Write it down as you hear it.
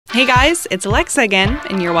Hey guys, it's Alexa again,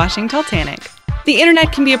 and you're watching Talltanic. The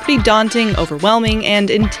internet can be a pretty daunting, overwhelming, and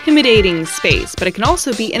intimidating space, but it can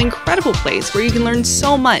also be an incredible place where you can learn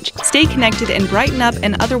so much, stay connected, and brighten up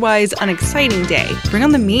an otherwise unexciting day. Bring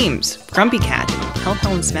on the memes, Grumpy Cat, Help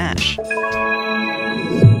Helen Smash.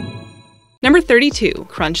 Number 32.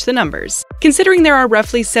 Crunch the numbers. Considering there are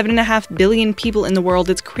roughly 7.5 billion people in the world,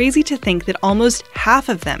 it's crazy to think that almost half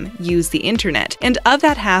of them use the internet. And of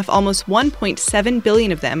that half, almost 1.7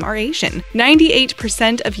 billion of them are Asian.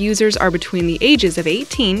 98% of users are between the ages of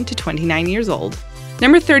 18 to 29 years old.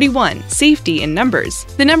 Number 31. Safety in numbers.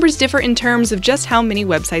 The numbers differ in terms of just how many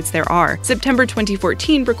websites there are. September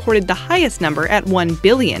 2014 recorded the highest number at 1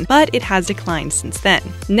 billion, but it has declined since then.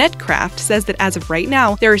 Netcraft says that as of right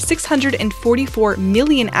now, there are 644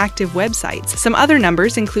 million active websites. Some other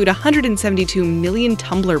numbers include 172 million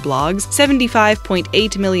Tumblr blogs,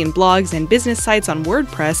 75.8 million blogs and business sites on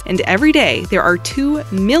WordPress, and every day there are 2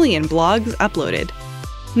 million blogs uploaded.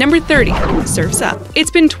 Number 30. Surf's Up. It's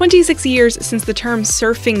been 26 years since the term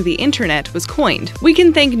surfing the internet was coined. We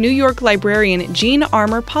can thank New York librarian Jean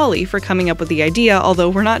Armour Polly for coming up with the idea, although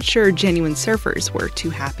we're not sure genuine surfers were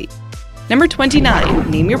too happy. Number 29.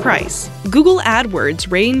 Name your price. Google AdWords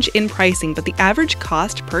range in pricing, but the average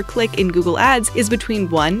cost per click in Google Ads is between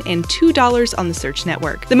 $1 and $2 on the search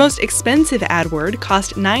network. The most expensive AdWord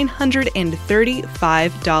cost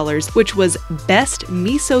 $935, which was Best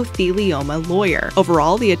Mesothelioma Lawyer.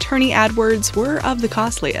 Overall, the attorney AdWords were of the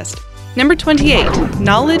costliest. Number 28.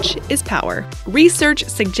 Knowledge is power. Research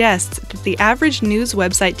suggests that the average news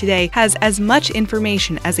website today has as much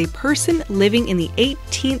information as a person living in the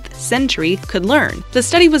 18th century could learn. The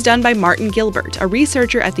study was done by Martin Gilbert, a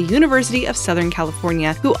researcher at the University of Southern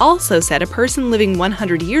California, who also said a person living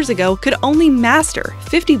 100 years ago could only master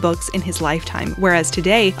 50 books in his lifetime, whereas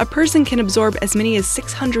today, a person can absorb as many as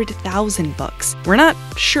 600,000 books. We're not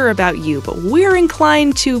sure about you, but we're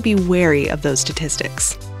inclined to be wary of those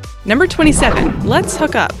statistics. Number 27. Let's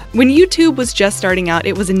hook up. When YouTube was just starting out,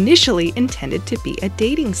 it was initially intended to be a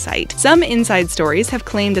dating site. Some inside stories have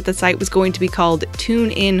claimed that the site was going to be called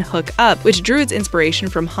Tune In Hook Up, which drew its inspiration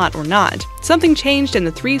from Hot or Not. Something changed and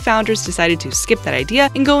the three founders decided to skip that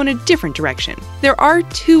idea and go in a different direction. There are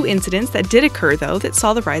two incidents that did occur though that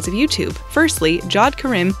saw the rise of YouTube. Firstly, Jawed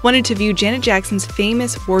Karim wanted to view Janet Jackson's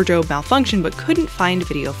famous wardrobe malfunction but couldn't find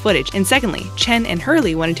video footage. And secondly, Chen and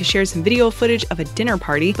Hurley wanted to share some video footage of a dinner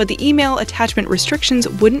party, but the email attachment restrictions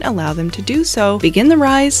wouldn't allow them to do so. Begin the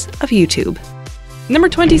rise of YouTube. Number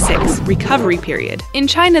 26. Recovery period. In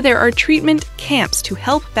China, there are treatment camps to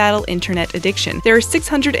help battle internet addiction. There are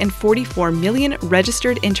 644 million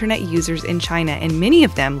registered internet users in China, and many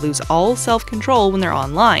of them lose all self-control when they're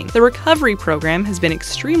online. The recovery program has been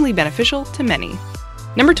extremely beneficial to many.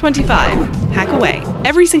 Number 25. Hack away.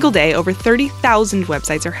 Every single day, over 30,000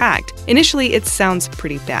 websites are hacked. Initially, it sounds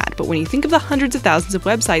pretty bad, but when you think of the hundreds of thousands of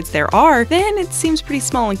websites there are, then it seems pretty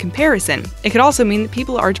small in comparison. It could also mean that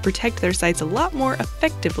people are to protect their sites a lot more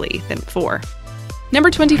effectively than before. Number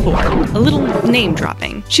 24. A little name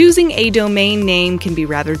dropping. Choosing a domain name can be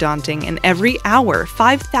rather daunting, and every hour,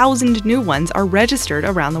 5,000 new ones are registered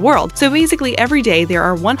around the world. So basically, every day there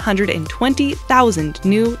are 120,000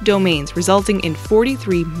 new domains, resulting in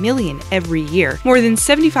 43 million every year. More than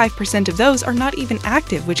 75% of those are not even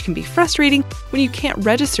active, which can be frustrating when you can't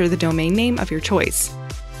register the domain name of your choice.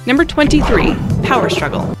 Number 23. Power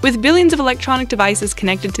struggle. With billions of electronic devices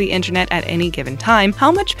connected to the internet at any given time,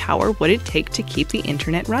 how much power would it take to keep the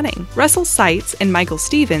internet running? Russel Seitz and Michael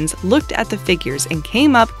Stevens looked at the figures and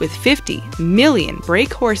came up with 50 million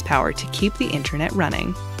brake horsepower to keep the internet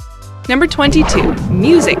running. Number 22.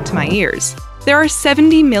 Music to my ears. There are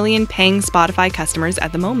 70 million paying Spotify customers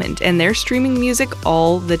at the moment, and they're streaming music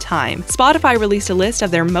all the time. Spotify released a list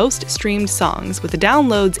of their most streamed songs with the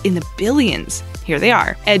downloads in the billions. Here they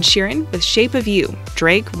are: Ed Sheeran with Shape of You,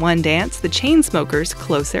 Drake, One Dance, The Chainsmokers,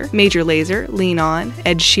 Closer, Major Lazer, Lean On,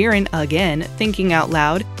 Ed Sheeran again, Thinking Out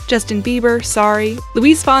Loud, Justin Bieber, Sorry,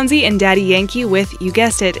 Luis Fonsi and Daddy Yankee with, you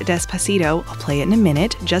guessed it, Despacito, I'll play it in a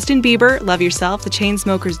minute, Justin Bieber, Love Yourself, The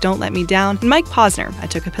Chainsmokers, Don't Let Me Down, and Mike Posner, I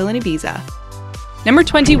Took a Pill in Ibiza. Number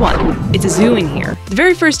 21. It's a zoo in here. The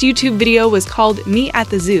very first YouTube video was called Me at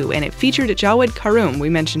the Zoo, and it featured Jawed Karim, we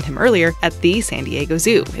mentioned him earlier, at the San Diego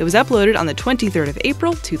Zoo. It was uploaded on the 23rd of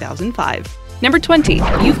April, 2005. Number 20.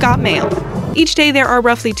 You've got mail. Each day there are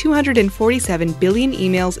roughly 247 billion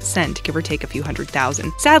emails sent, give or take a few hundred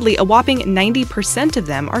thousand. Sadly, a whopping 90% of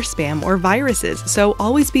them are spam or viruses, so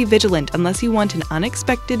always be vigilant unless you want an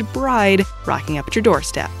unexpected bride rocking up at your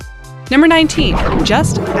doorstep. Number 19.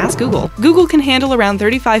 Just ask Google. Google can handle around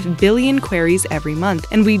 35 billion queries every month,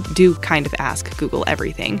 and we do kind of ask Google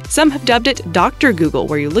everything. Some have dubbed it Dr. Google,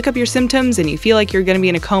 where you look up your symptoms and you feel like you're going to be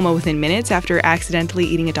in a coma within minutes after accidentally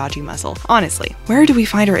eating a dodgy mussel. Honestly, where do we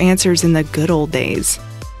find our answers in the good old days?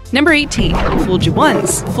 Number 18. Fooled you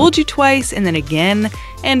once, fooled you twice, and then again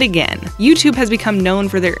and again. YouTube has become known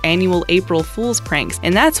for their annual April Fool's pranks,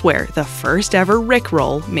 and that's where the first ever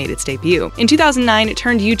Rickroll made its debut. In 2009, it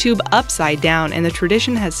turned YouTube upside down, and the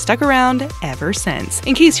tradition has stuck around ever since.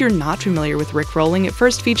 In case you're not familiar with Rickrolling, it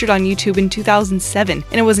first featured on YouTube in 2007,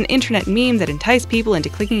 and it was an internet meme that enticed people into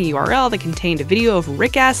clicking a URL that contained a video of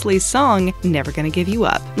Rick Astley's song, Never Gonna Give You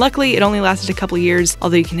Up. Luckily, it only lasted a couple years,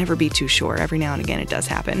 although you can never be too sure. Every now and again it does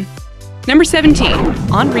happen. Number 17.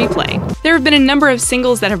 On replay. There have been a number of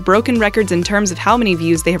singles that have broken records in terms of how many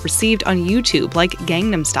views they have received on YouTube, like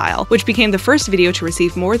Gangnam Style, which became the first video to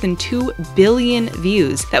receive more than 2 billion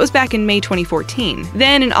views. That was back in May 2014.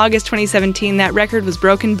 Then in August 2017, that record was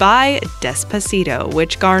broken by Despacito,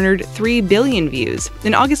 which garnered 3 billion views.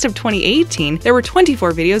 In August of 2018, there were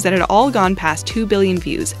 24 videos that had all gone past 2 billion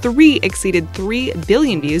views. 3 exceeded 3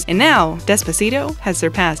 billion views, and now Despacito has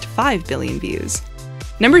surpassed 5 billion views.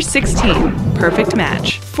 Number 16. Perfect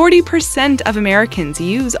match. 40% of Americans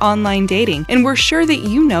use online dating, and we're sure that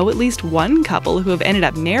you know at least one couple who have ended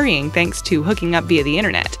up marrying thanks to hooking up via the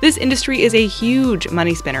internet. This industry is a huge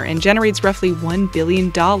money spinner and generates roughly $1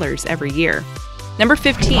 billion every year. Number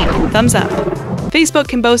 15. Thumbs up. Facebook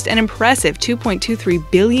can boast an impressive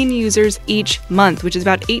 2.23 billion users each month, which is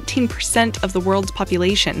about 18% of the world's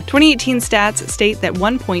population. 2018 stats state that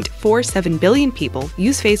 1.47 billion people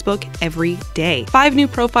use Facebook every day. 5 new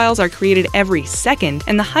profiles are created every second,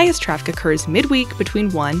 and the highest traffic occurs midweek between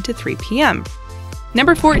 1 to 3 p.m.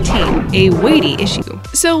 Number 14. A weighty issue.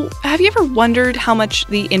 So, have you ever wondered how much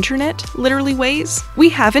the internet literally weighs? We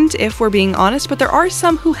haven't, if we're being honest, but there are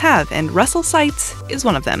some who have, and Russel Seitz is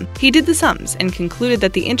one of them. He did the sums and concluded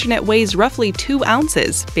that the internet weighs roughly 2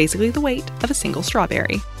 ounces, basically the weight of a single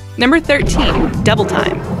strawberry. Number 13. Double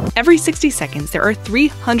time. Every 60 seconds, there are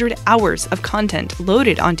 300 hours of content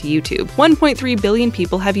loaded onto YouTube. 1.3 billion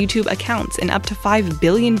people have YouTube accounts, and up to 5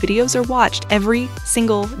 billion videos are watched every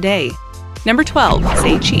single day. Number 12.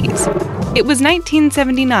 Say cheese. It was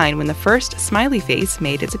 1979 when the first smiley face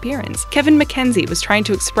made its appearance. Kevin McKenzie was trying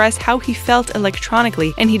to express how he felt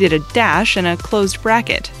electronically, and he did a dash and a closed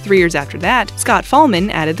bracket. 3 years after that, Scott Fallman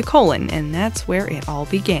added the colon, and that's where it all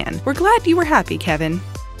began. We're glad you were happy, Kevin.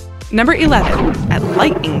 Number 11. At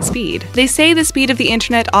lightning speed. They say the speed of the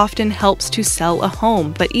internet often helps to sell a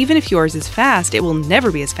home, but even if yours is fast, it will never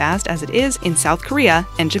be as fast as it is in South Korea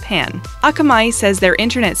and Japan. Akamai says their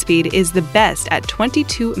internet speed is the best at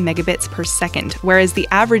 22 megabits per second, whereas the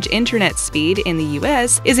average internet speed in the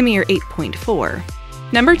US is a mere 8.4.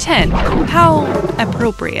 Number 10. How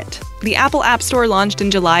appropriate. The Apple App Store launched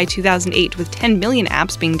in July 2008 with 10 million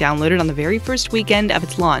apps being downloaded on the very first weekend of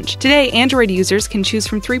its launch. Today, Android users can choose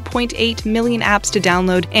from 3.8 million apps to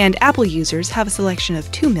download, and Apple users have a selection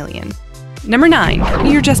of 2 million. Number 9.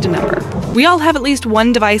 You're just a number. We all have at least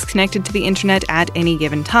one device connected to the internet at any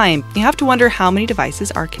given time. You have to wonder how many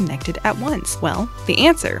devices are connected at once. Well, the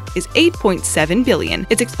answer is 8.7 billion.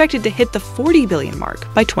 It's expected to hit the 40 billion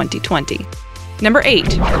mark by 2020. Number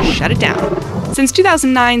 8. Shut it down. Since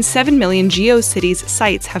 2009, 7 million GeoCities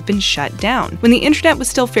sites have been shut down. When the internet was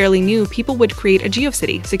still fairly new, people would create a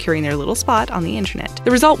GeoCity, securing their little spot on the internet. The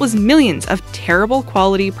result was millions of terrible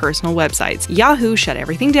quality personal websites. Yahoo shut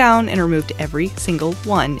everything down and removed every single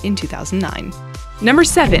one in 2009. Number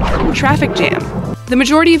 7. Traffic jam. The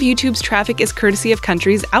majority of YouTube's traffic is courtesy of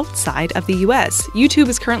countries outside of the US. YouTube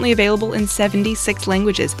is currently available in 76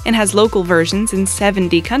 languages and has local versions in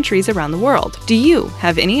 70 countries around the world. Do you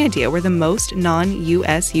have any idea where the most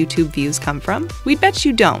non-US YouTube views come from? We'd bet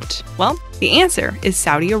you don't. Well, the answer is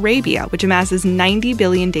Saudi Arabia, which amasses 90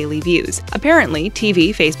 billion daily views. Apparently,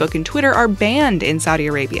 TV, Facebook, and Twitter are banned in Saudi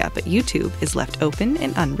Arabia, but YouTube is left open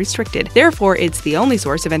and unrestricted. Therefore, it's the only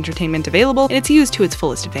source of entertainment available, and it's used to its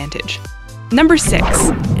fullest advantage. Number 6.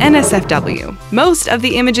 NSFW. Most of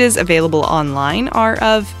the images available online are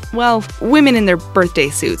of, well, women in their birthday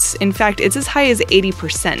suits. In fact, it's as high as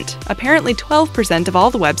 80%. Apparently, 12% of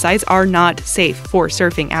all the websites are not safe for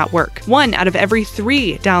surfing at work. 1 out of every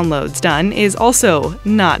 3 downloads done is also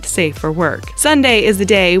not safe for work. Sunday is the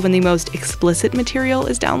day when the most explicit material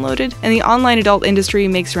is downloaded, and the online adult industry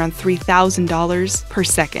makes around $3,000 per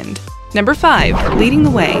second. Number 5. Leading the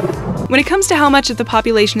way. When it comes to how much of the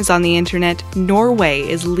population is on the internet, Norway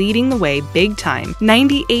is leading the way big time.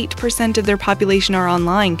 98% of their population are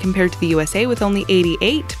online compared to the USA with only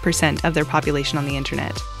 88% of their population on the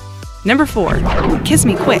internet. Number 4. Kiss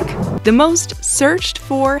Me Quick. The most searched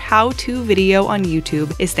for how-to video on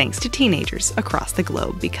YouTube is thanks to teenagers across the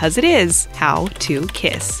globe because it is how to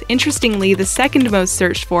kiss. Interestingly, the second most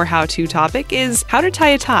searched for how-to topic is how to tie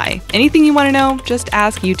a tie. Anything you want to know, just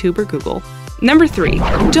ask YouTube or Google. Number 3.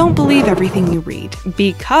 Don't believe everything you read,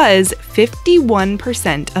 because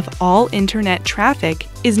 51% of all internet traffic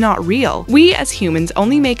is not real. We as humans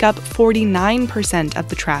only make up 49% of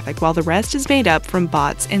the traffic, while the rest is made up from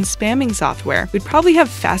bots and spamming software. We'd probably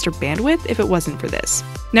have faster bandwidth if it wasn't for this.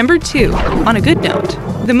 Number 2. On a good note,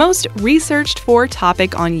 the most researched for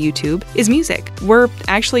topic on YouTube is music. We're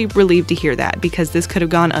actually relieved to hear that because this could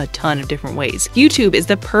have gone a ton of different ways. YouTube is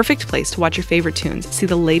the perfect place to watch your favorite tunes, see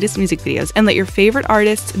the latest music videos, and let your favorite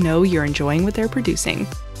artists know you're enjoying what they're producing.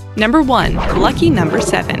 Number 1. Lucky number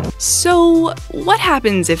 7. So, what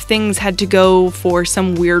happens if things had to go for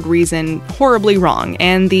some weird reason horribly wrong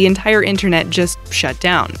and the entire internet just shut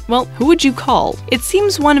down? Well, who would you call? It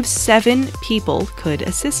seems one of 7 people could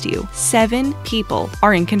assist you. 7 people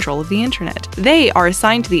are in control of the internet. They are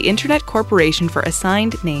assigned to the Internet Corporation for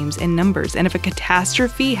assigned names and numbers, and if a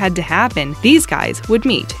catastrophe had to happen, these guys would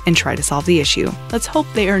meet and try to solve the issue. Let's hope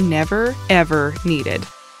they are never, ever needed.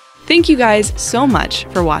 Thank you guys so much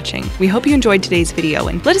for watching. We hope you enjoyed today's video,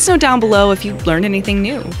 and let us know down below if you learned anything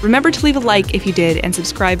new. Remember to leave a like if you did and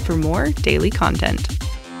subscribe for more daily content.